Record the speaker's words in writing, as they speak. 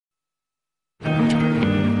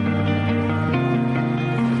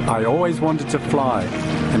I always wanted to fly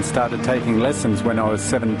and started taking lessons when I was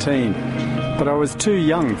 17, but I was too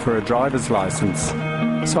young for a driver's license,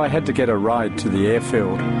 so I had to get a ride to the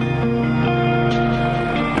airfield.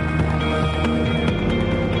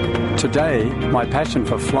 Today, my passion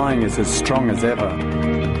for flying is as strong as ever,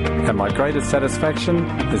 and my greatest satisfaction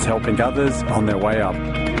is helping others on their way up.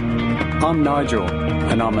 I'm Nigel,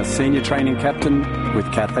 and I'm a senior training captain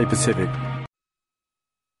with Cathay Pacific.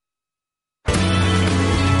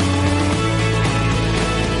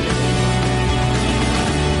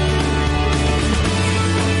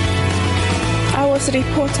 I was a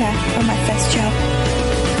reporter on my first job.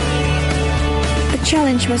 The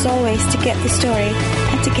challenge was always to get the story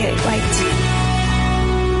and to get it right.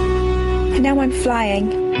 And now I'm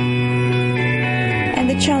flying, and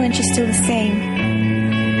the challenge is still the same,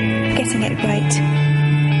 getting it right.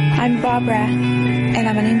 I'm Barbara, and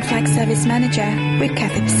I'm an in-flight service manager with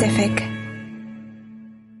Cathay Pacific.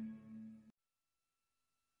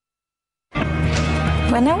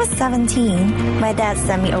 When I was 17, my dad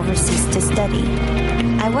sent me overseas to study.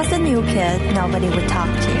 I was a new kid nobody would talk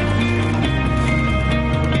to.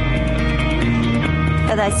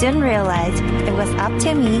 But I soon realized it was up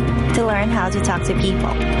to me to learn how to talk to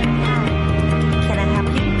people. Can I help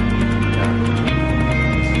you?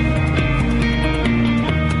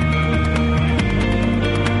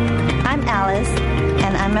 I'm Alice,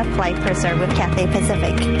 and I'm a flight purser with Cathay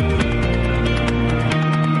Pacific.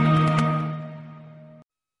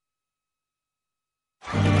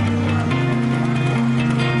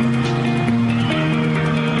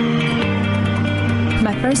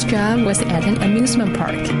 My first job was at an amusement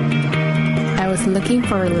park. I was looking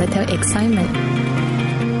for a little excitement.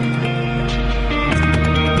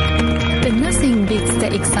 But nothing beats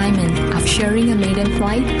the excitement of sharing a maiden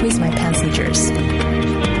flight with my passengers.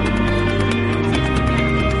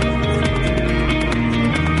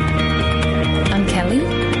 I'm Kelly,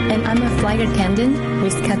 and I'm a flight attendant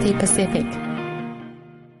with Cathay Pacific.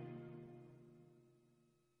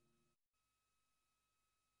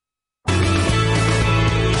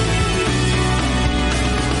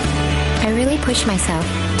 I really push myself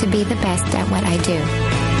to be the best at what I do.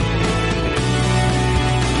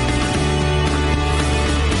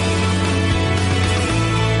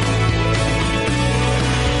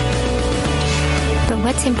 But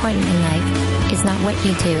what's important in life is not what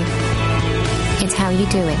you do, it's how you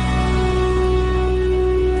do it.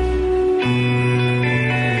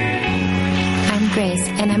 I'm Grace,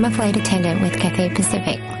 and I'm a flight attendant with Cathay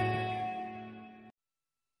Pacific.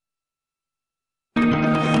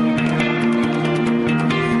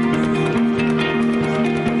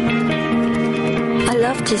 I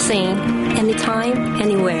love to sing, anytime,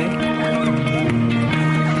 anywhere.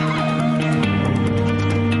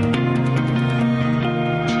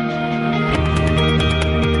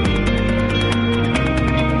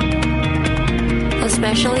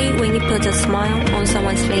 Especially when you put a smile on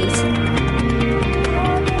someone's face.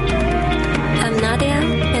 I'm Nadia,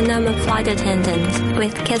 and I'm a flight attendant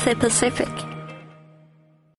with Cathay Pacific.